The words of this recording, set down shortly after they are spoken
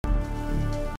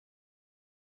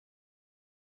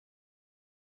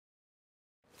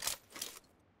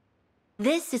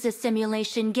This is a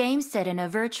simulation game set in a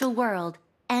virtual world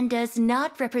and does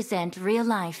not represent real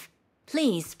life.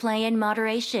 Please play in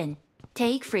moderation,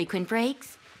 take frequent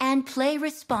breaks, and play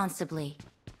responsibly.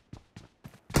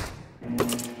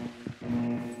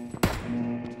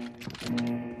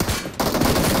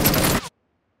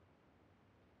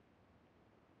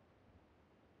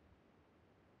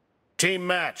 Team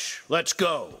match, let's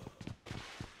go.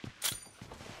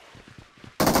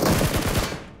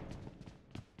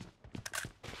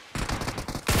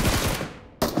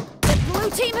 The blue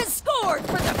team has scored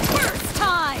for the first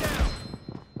time!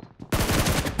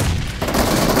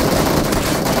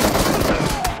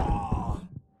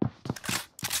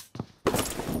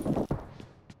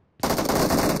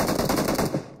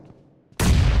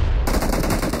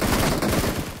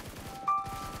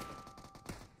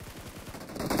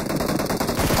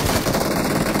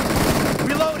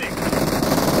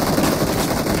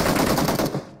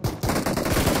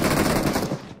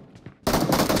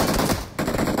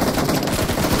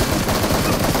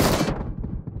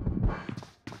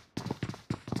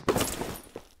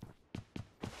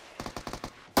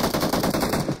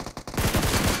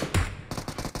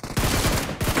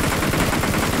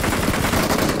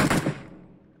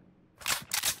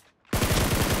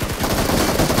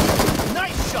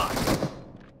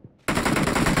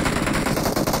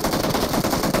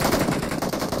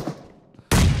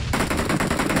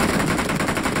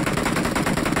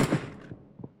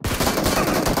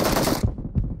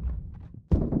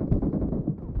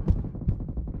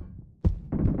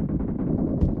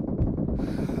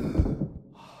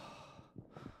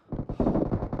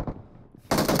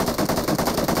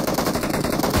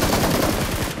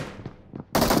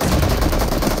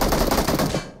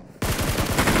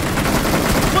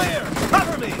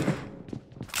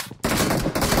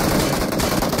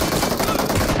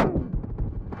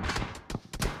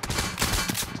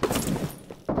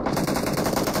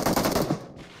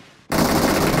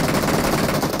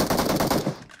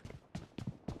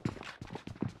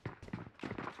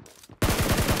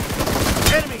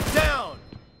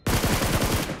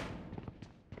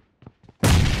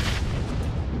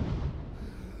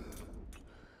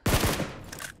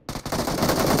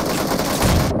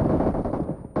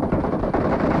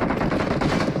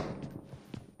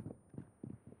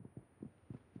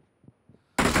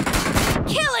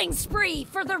 Killing spree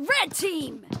for the red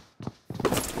team!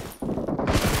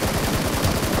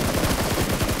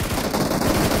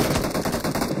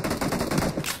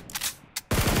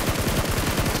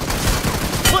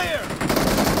 Clear!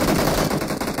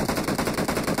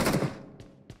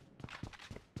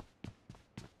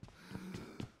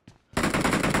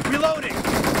 Reloading!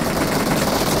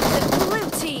 The blue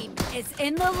team is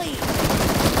in the lead.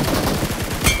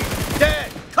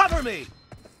 Dead! Cover me!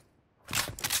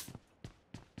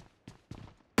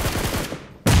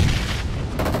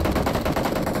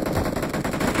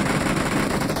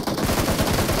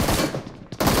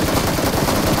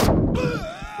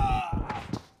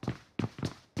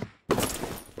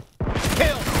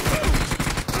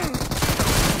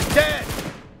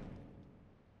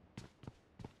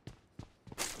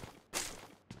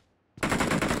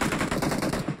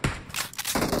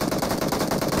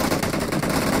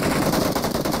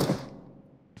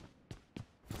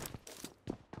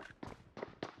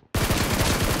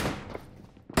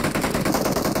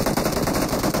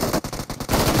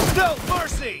 No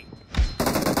mercy!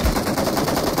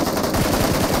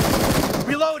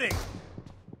 Reloading!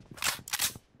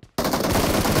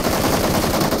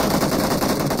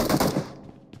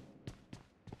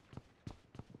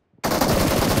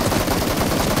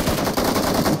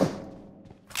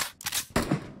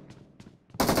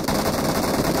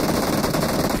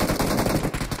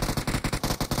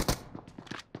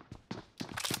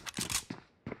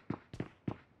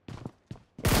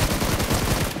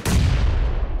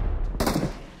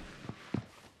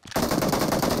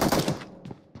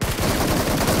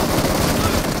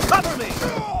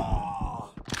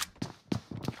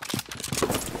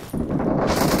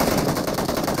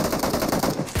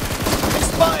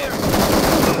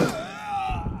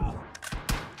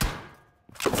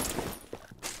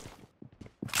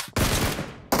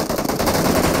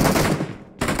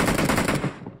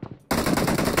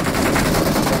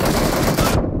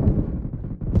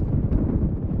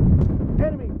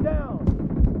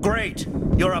 Great!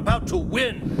 You're about to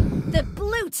win! The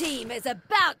blue team is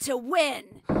about to win!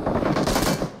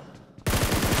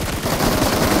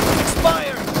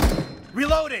 Expired!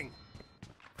 Reloading!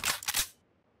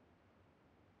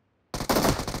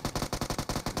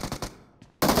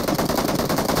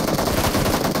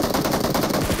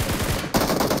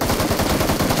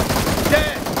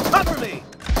 Dead! Cover me!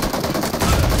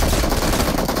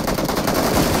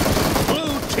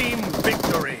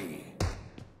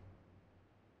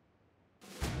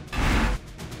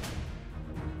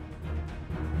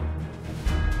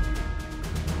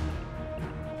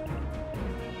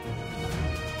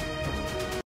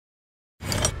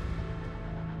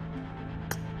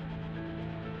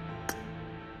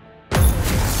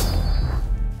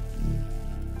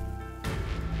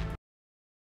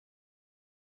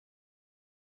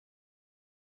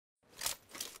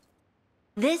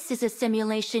 This is a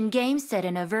simulation game set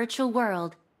in a virtual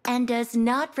world and does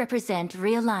not represent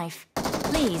real life.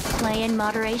 Please play in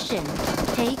moderation,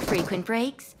 take frequent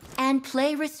breaks, and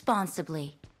play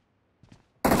responsibly.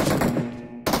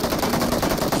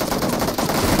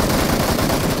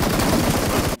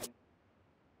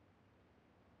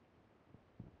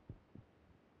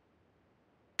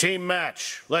 Team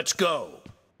match, let's go.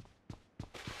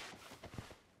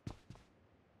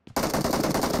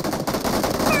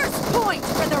 First point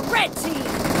for the red team!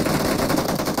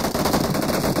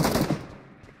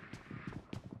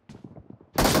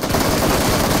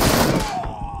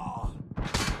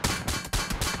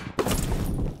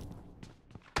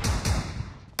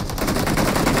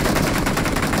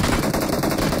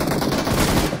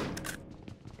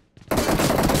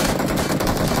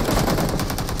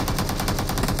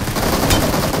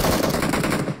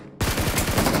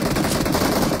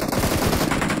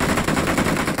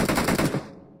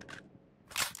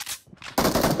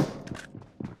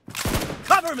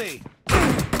 Cover me!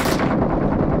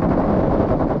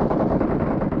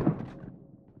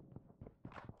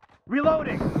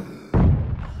 Reloading!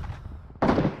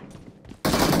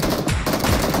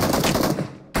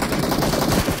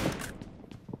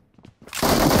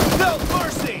 No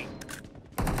mercy!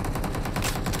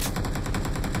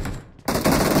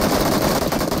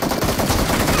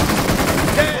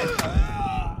 Dead!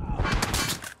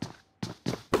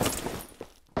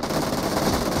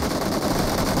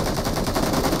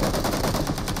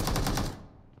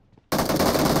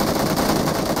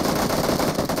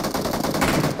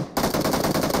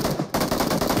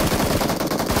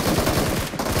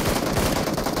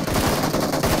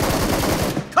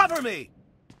 Cover me!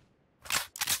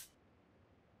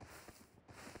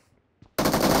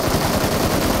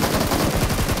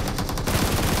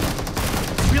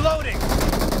 Reloading!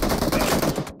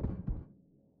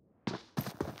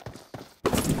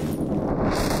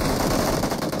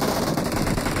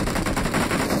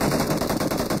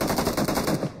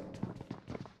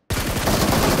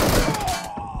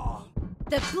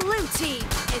 The blue team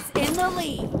is in the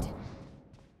lead.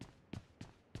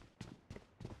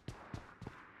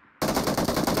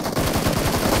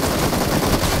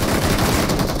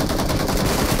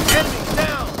 Enemy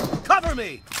down! Cover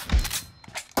me!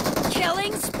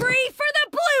 Killing spree for the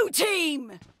blue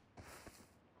team!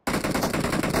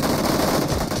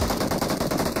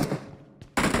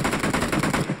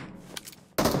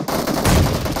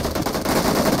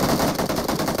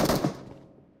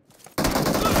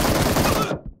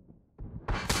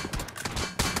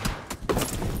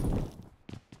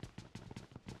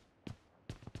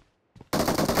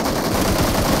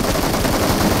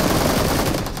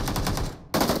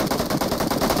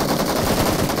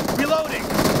 Reloading!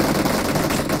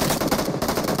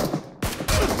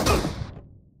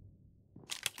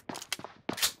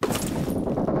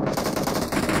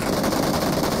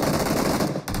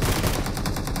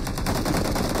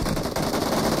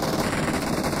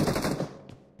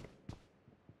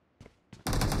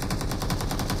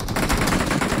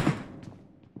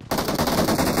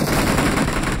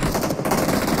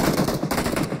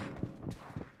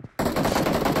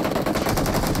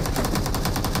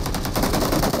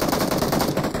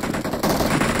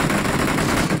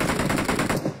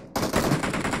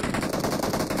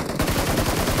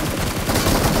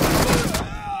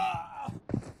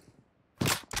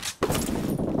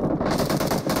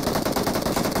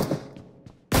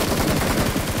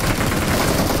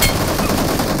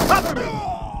 Cover me!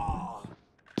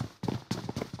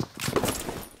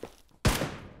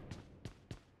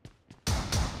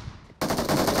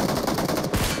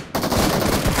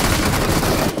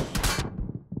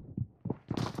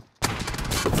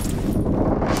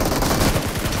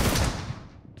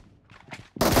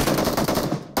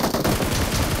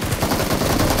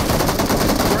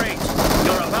 Great!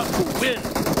 You're about to win!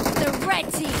 The red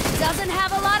team doesn't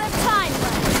have a lot of time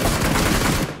left.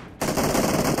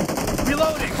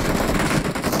 Reloading!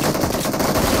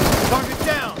 Target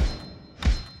down!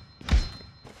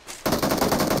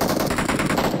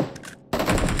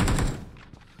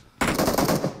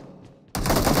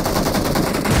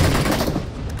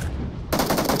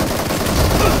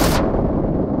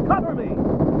 Cover me!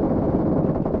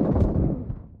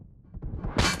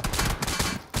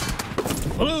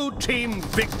 Blue team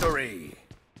victory!